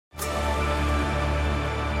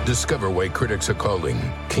Discover why critics are calling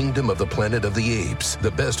Kingdom of the Planet of the Apes the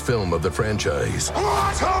best film of the franchise.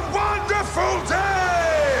 What a wonderful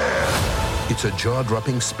day! It's a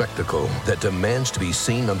jaw-dropping spectacle that demands to be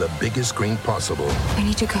seen on the biggest screen possible. We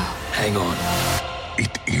need to go. Hang on.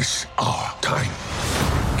 It is our time.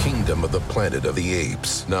 Kingdom of the Planet of the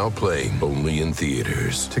Apes. Now playing only in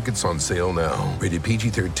theaters. Tickets on sale now. Rated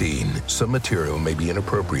PG-13. Some material may be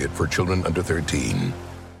inappropriate for children under 13.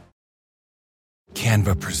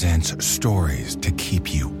 Canva presents stories to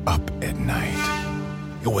keep you up at night.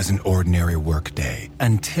 It was an ordinary workday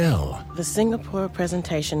until... The Singapore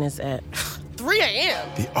presentation is at 3 a.m.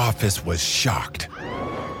 The office was shocked.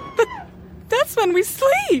 But that's when we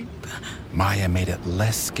sleep. Maya made it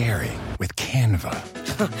less scary with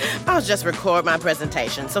Canva. I'll just record my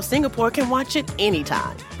presentation so Singapore can watch it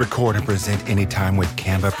anytime. Record and present anytime with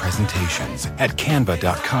Canva presentations at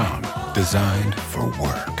canva.com. Designed for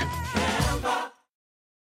work.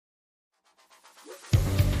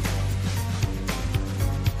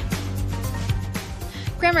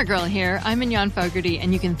 Grammar Girl here. I'm Mignon Fogarty,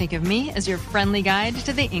 and you can think of me as your friendly guide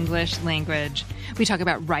to the English language. We talk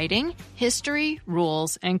about writing, history,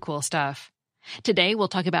 rules, and cool stuff. Today, we'll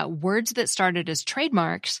talk about words that started as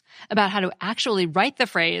trademarks, about how to actually write the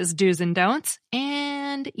phrase do's and don'ts,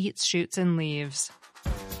 and eats, shoots, and leaves.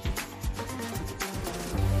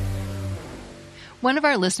 One of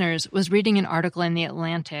our listeners was reading an article in The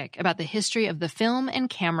Atlantic about the history of the film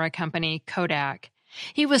and camera company Kodak.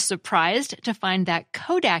 He was surprised to find that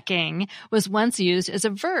Kodaking was once used as a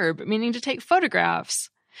verb, meaning to take photographs.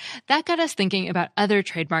 That got us thinking about other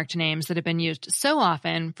trademarked names that have been used so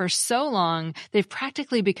often for so long they've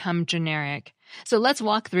practically become generic. So let's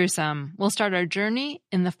walk through some. We'll start our journey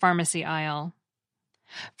in the pharmacy aisle.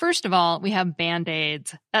 First of all, we have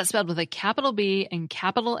Band-Aids. That's spelled with a capital B and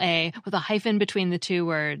capital A with a hyphen between the two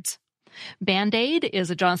words. Band-Aid is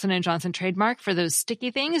a Johnson & Johnson trademark for those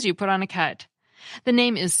sticky things you put on a cut. The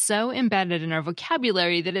name is so embedded in our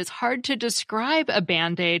vocabulary that it's hard to describe a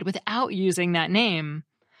Band-Aid without using that name.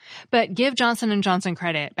 But give Johnson & Johnson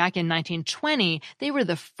credit. Back in 1920, they were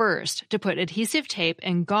the first to put adhesive tape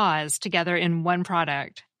and gauze together in one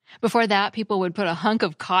product. Before that, people would put a hunk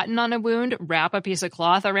of cotton on a wound, wrap a piece of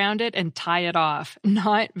cloth around it, and tie it off.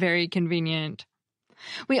 Not very convenient.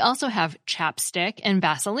 We also have Chapstick and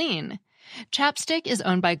Vaseline. Chapstick is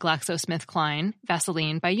owned by GlaxoSmithKline,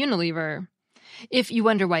 Vaseline by Unilever. If you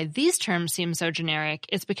wonder why these terms seem so generic,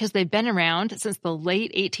 it's because they've been around since the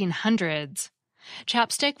late 1800s.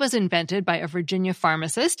 Chapstick was invented by a Virginia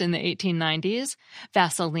pharmacist in the 1890s,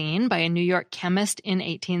 Vaseline by a New York chemist in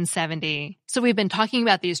 1870. So we've been talking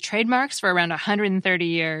about these trademarks for around 130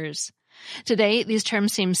 years. Today, these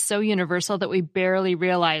terms seem so universal that we barely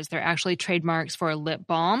realize they're actually trademarks for lip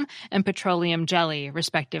balm and petroleum jelly,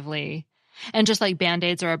 respectively. And just like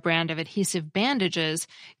Band-Aids are a brand of adhesive bandages,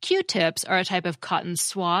 Q-tips are a type of cotton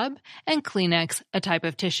swab, and Kleenex a type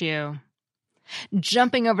of tissue.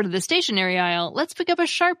 Jumping over to the stationery aisle, let's pick up a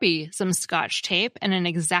Sharpie, some Scotch tape, and an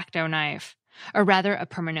X-Acto knife. Or rather, a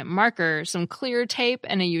permanent marker, some clear tape,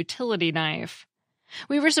 and a utility knife.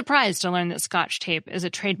 We were surprised to learn that Scotch tape is a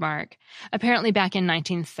trademark. Apparently back in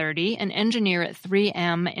 1930, an engineer at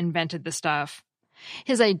 3M invented the stuff.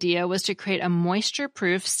 His idea was to create a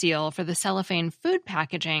moisture-proof seal for the cellophane food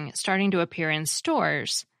packaging starting to appear in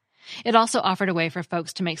stores. It also offered a way for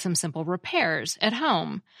folks to make some simple repairs at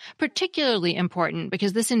home, particularly important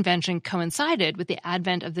because this invention coincided with the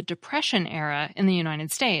advent of the Depression era in the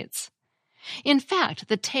United States. In fact,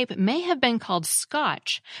 the tape may have been called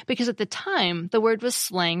Scotch because at the time the word was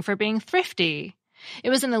slang for being thrifty.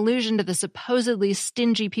 It was an allusion to the supposedly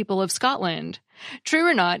stingy people of Scotland. True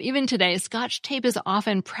or not, even today, Scotch tape is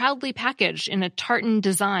often proudly packaged in a tartan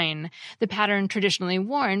design, the pattern traditionally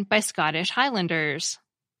worn by Scottish Highlanders.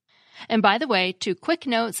 And by the way, 2 quick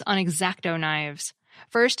notes on X-Acto knives.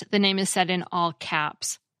 First, the name is said in all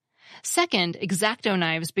caps. Second, X-Acto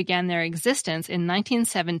knives began their existence in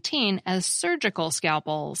 1917 as surgical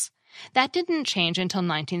scalpels. That didn't change until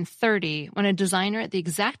 1930, when a designer at the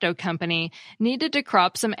X-Acto company needed to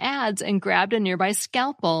crop some ads and grabbed a nearby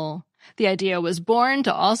scalpel. The idea was born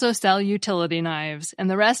to also sell utility knives, and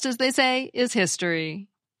the rest, as they say, is history.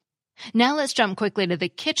 Now let's jump quickly to the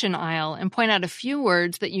kitchen aisle and point out a few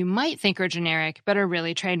words that you might think are generic, but are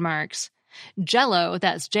really trademarks. Jell-O,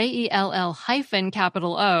 that's Jell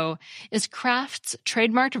 -O, is Kraft's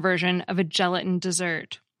trademarked version of a gelatin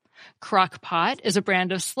dessert. Crock-Pot is a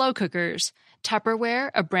brand of slow cookers,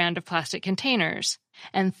 Tupperware a brand of plastic containers,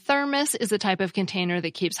 and Thermos is a type of container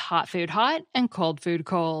that keeps hot food hot and cold food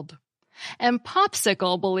cold. And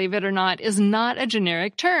popsicle, believe it or not, is not a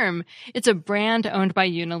generic term. It's a brand owned by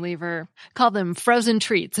Unilever. Call them frozen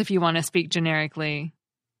treats if you want to speak generically.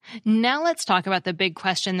 Now let's talk about the big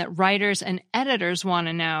question that writers and editors want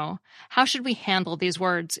to know. How should we handle these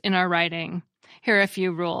words in our writing? Here are a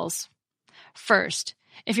few rules. First,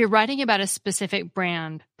 if you're writing about a specific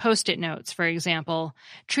brand, Post-it notes, for example,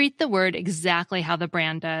 treat the word exactly how the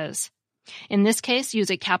brand does. In this case, use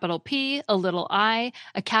a capital P, a little I,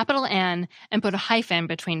 a capital N, and put a hyphen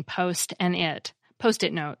between post and it.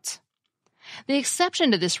 Post-it notes. The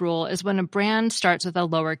exception to this rule is when a brand starts with a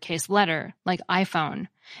lowercase letter, like iPhone,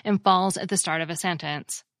 and falls at the start of a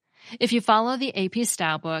sentence. If you follow the AP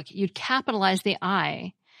Style book, you'd capitalize the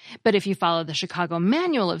I, but if you follow the Chicago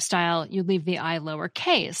Manual of Style, you'd leave the I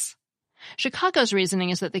lowercase. Chicago's reasoning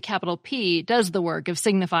is that the capital P does the work of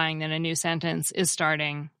signifying that a new sentence is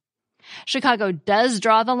starting. Chicago does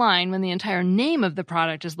draw the line when the entire name of the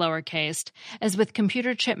product is lowercased, as with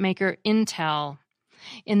computer chip maker Intel.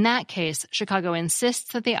 In that case, Chicago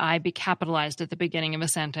insists that the I be capitalized at the beginning of a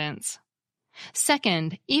sentence.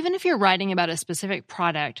 Second, even if you're writing about a specific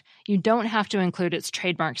product, you don't have to include its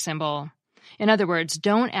trademark symbol. In other words,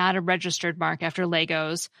 don't add a registered mark after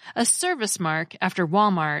Legos, a service mark after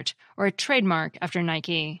Walmart, or a trademark after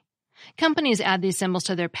Nike. Companies add these symbols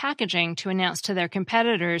to their packaging to announce to their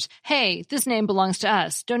competitors, hey, this name belongs to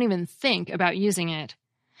us. Don't even think about using it.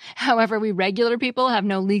 However, we regular people have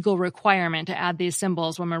no legal requirement to add these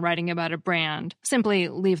symbols when we're writing about a brand. Simply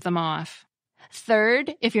leave them off.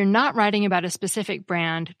 Third, if you're not writing about a specific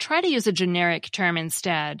brand, try to use a generic term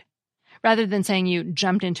instead. Rather than saying you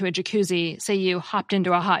jumped into a jacuzzi, say you hopped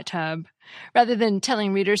into a hot tub. Rather than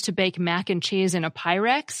telling readers to bake mac and cheese in a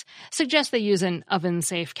Pyrex, suggest they use an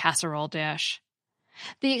oven-safe casserole dish.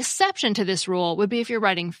 The exception to this rule would be if you're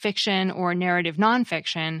writing fiction or narrative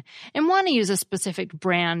nonfiction and want to use a specific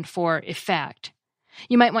brand for effect.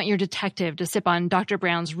 You might want your detective to sip on Dr.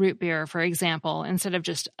 Brown's root beer, for example, instead of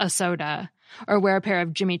just a soda, or wear a pair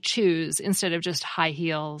of Jimmy Choos instead of just high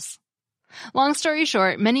heels. Long story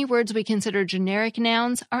short, many words we consider generic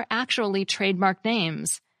nouns are actually trademark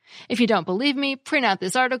names. If you don't believe me, print out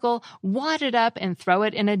this article, wad it up, and throw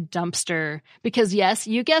it in a dumpster. Because yes,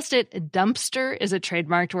 you guessed it, dumpster is a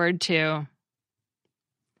trademarked word too.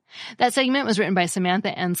 That segment was written by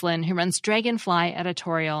Samantha Enslin, who runs Dragonfly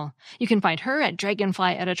Editorial. You can find her at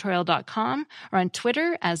dragonflyeditorial.com or on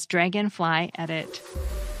Twitter as dragonflyedit.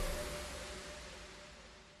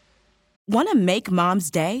 Want to make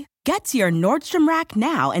Mom's Day? Get to your Nordstrom Rack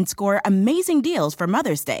now and score amazing deals for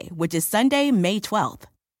Mother's Day, which is Sunday, May 12th.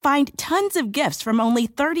 Find tons of gifts from only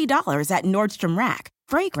 $30 at Nordstrom Rack.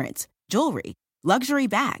 Fragrance, jewelry, luxury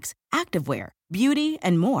bags, activewear, beauty,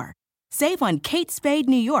 and more. Save on Kate Spade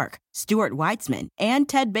New York, Stuart Weitzman, and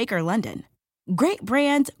Ted Baker London. Great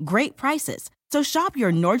brands, great prices. So shop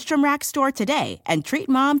your Nordstrom Rack store today and treat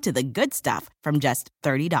Mom to the good stuff from just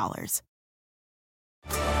 $30.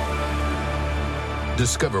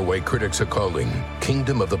 Discover why critics are calling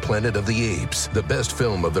Kingdom of the Planet of the Apes the best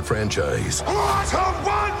film of the franchise. What a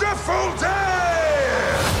wonderful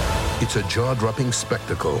day! It's a jaw-dropping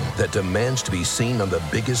spectacle that demands to be seen on the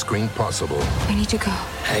biggest screen possible. I need to go.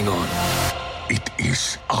 Hang on. It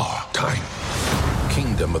is our time.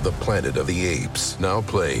 Kingdom of the Planet of the Apes, now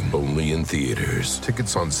playing only in theaters.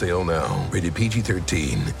 Tickets on sale now. Rated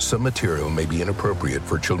PG-13. Some material may be inappropriate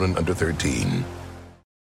for children under 13.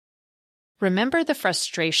 Remember the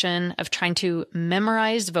frustration of trying to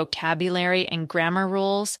memorize vocabulary and grammar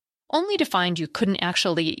rules, only to find you couldn't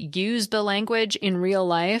actually use the language in real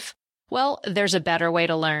life? Well, there's a better way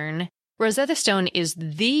to learn. Rosetta Stone is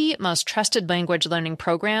the most trusted language learning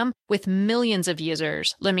program with millions of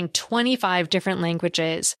users learning 25 different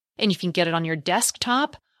languages, and you can get it on your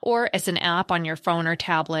desktop or as an app on your phone or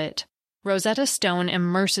tablet. Rosetta Stone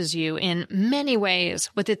immerses you in many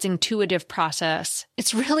ways with its intuitive process.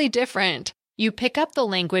 It's really different. You pick up the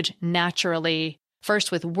language naturally,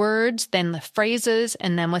 first with words, then the phrases,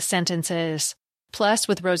 and then with sentences. Plus,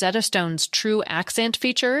 with Rosetta Stone's True Accent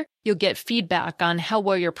feature, you'll get feedback on how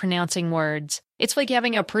well you're pronouncing words. It's like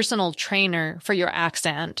having a personal trainer for your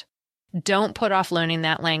accent. Don't put off learning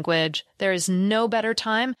that language. There is no better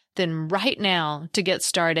time than right now to get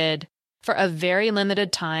started. For a very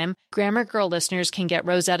limited time, Grammar Girl listeners can get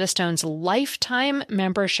Rosetta Stone's lifetime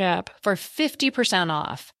membership for 50%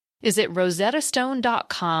 off. Visit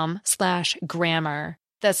rosettastone.com/grammar.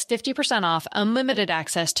 That's 50% off unlimited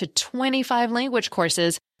access to 25 language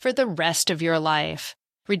courses for the rest of your life.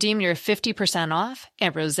 Redeem your 50% off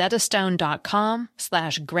at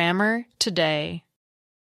rosettastone.com/grammar today.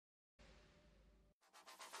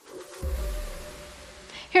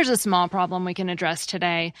 Here's a small problem we can address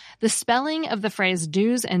today. The spelling of the phrase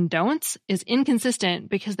do's and don'ts is inconsistent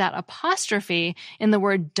because that apostrophe in the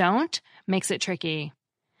word don't makes it tricky.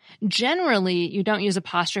 Generally, you don't use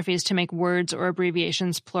apostrophes to make words or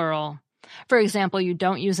abbreviations plural. For example, you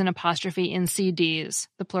don't use an apostrophe in CDs,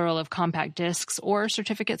 the plural of compact discs, or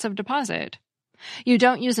certificates of deposit. You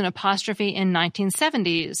don't use an apostrophe in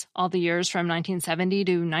 1970s, all the years from 1970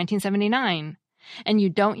 to 1979. And you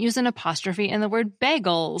don't use an apostrophe in the word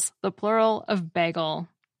bagels, the plural of bagel.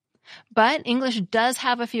 But English does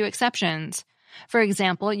have a few exceptions. For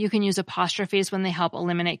example, you can use apostrophes when they help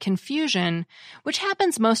eliminate confusion, which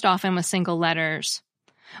happens most often with single letters.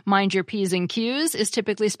 Mind your P's and Q's is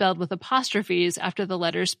typically spelled with apostrophes after the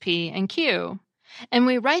letters P and Q. And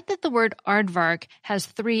we write that the word aardvark has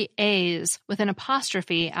 3 A's with an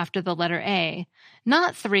apostrophe after the letter A,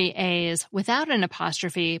 not 3 A's without an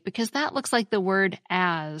apostrophe because that looks like the word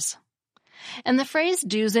as. And the phrase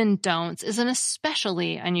do's and don'ts is an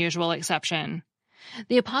especially unusual exception.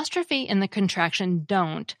 The apostrophe in the contraction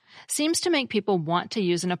don't seems to make people want to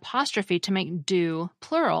use an apostrophe to make do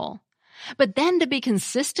plural. But then to be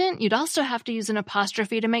consistent, you'd also have to use an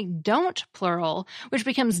apostrophe to make don't plural, which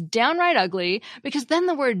becomes downright ugly because then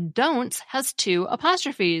the word don'ts has 2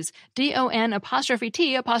 apostrophes, D-O-N apostrophe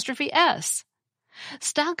T apostrophe S.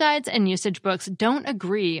 Style guides and usage books don't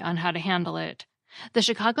agree on how to handle it. The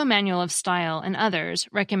Chicago Manual of Style and others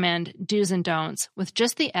recommend do's and don'ts with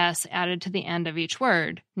just the S added to the end of each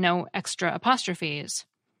word, no extra apostrophes.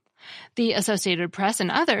 The Associated Press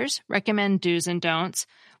and others recommend do's and don'ts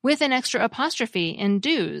with an extra apostrophe in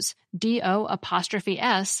do's, D-O apostrophe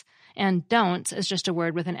S, and don'ts is just a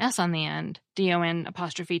word with an S on the end, D-O-N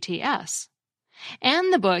apostrophe T-S.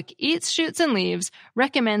 And the book Eats, Shoots, and Leaves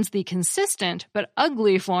recommends the consistent but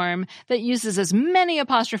ugly form that uses as many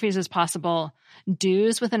apostrophes as possible,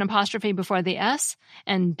 do's with an apostrophe before the S,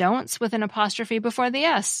 and don'ts with an apostrophe before the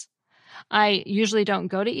S. I usually don't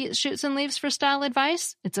go to Eats, Shoots, and Leaves for style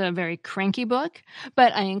advice. It's a very cranky book,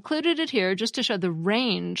 but I included it here just to show the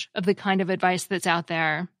range of the kind of advice that's out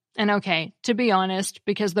there. And okay, to be honest,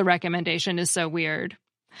 because the recommendation is so weird.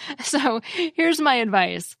 So here's my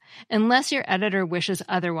advice. Unless your editor wishes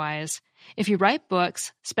otherwise, if you write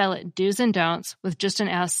books, spell it do's and don'ts with just an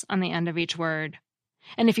S on the end of each word.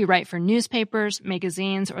 And if you write for newspapers,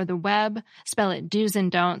 magazines, or the web, spell it do's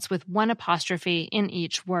and don'ts with 1 apostrophe in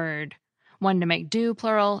each word. 1 to make do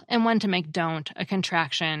plural, and 1 to make don't a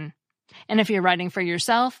contraction. And if you're writing for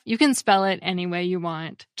yourself, you can spell it any way you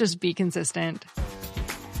want. Just be consistent.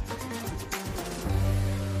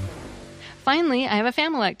 Finally, I have a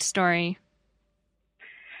Familect story.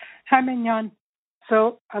 Hi, Mignon.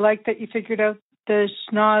 So I like that you figured out the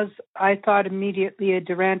schnoz. I thought immediately a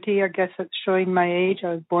Durante. I guess it's showing my age.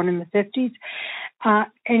 I was born in the 50s.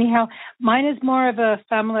 Anyhow, mine is more of a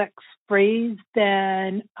Familect phrase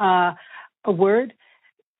than a word.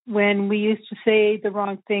 When we used to say the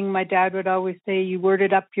wrong thing, my dad would always say, you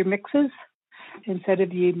worded up your mixes instead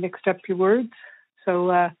of you mixed up your words. So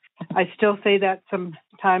I still say that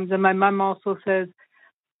sometimes. And my mom also says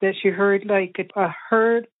that she heard like a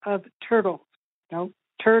herd of turtles. No,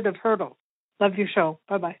 turd of hurdles. Love your show.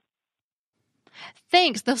 Bye-bye.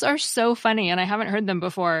 Thanks. Those are so funny, and I haven't heard them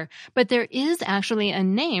before. But there is actually a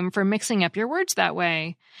name for mixing up your words that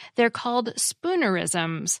way. They're called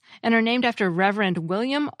Spoonerisms and are named after Reverend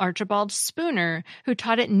William Archibald Spooner, who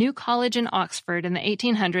taught at New College in Oxford in the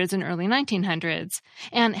 1800s and early 1900s,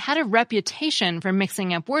 and had a reputation for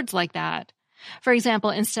mixing up words like that. For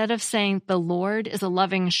example, instead of saying the Lord is a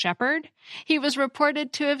loving shepherd, he was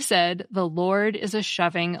reported to have said the Lord is a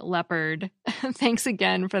shoving leopard. Thanks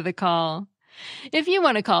again for the call. If you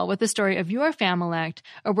want to call with the story of your Familect,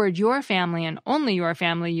 a word your family and only your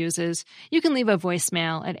family uses, you can leave a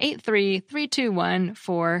voicemail at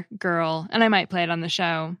 833-221-4GIRL, and I might play it on the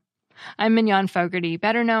show. I'm Mignon Fogarty,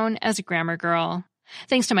 better known as Grammar Girl.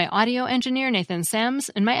 Thanks to my audio engineer, Nathan Sims,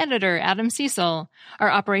 and my editor, Adam Cecil.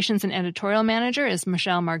 Our operations and editorial manager is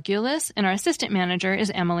Michelle Margulis, and our assistant manager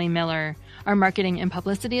is Emily Miller. Our marketing and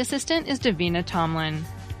publicity assistant is Davina Tomlin.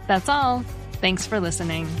 That's all. Thanks for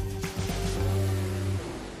listening.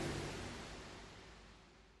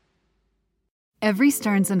 Every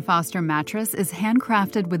Stearns & Foster mattress is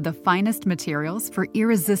handcrafted with the finest materials for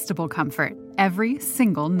irresistible comfort every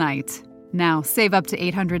single night. Now, save up to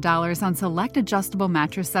 $800 on select adjustable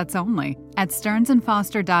mattress sets only at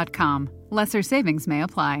stearnsandfoster.com. Lesser savings may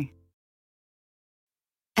apply.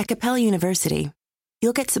 At Capella University,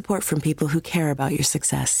 you'll get support from people who care about your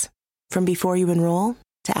success. From before you enroll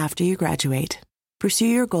to after you graduate, pursue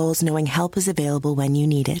your goals knowing help is available when you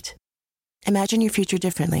need it. Imagine your future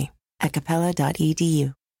differently at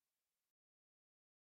capella.edu.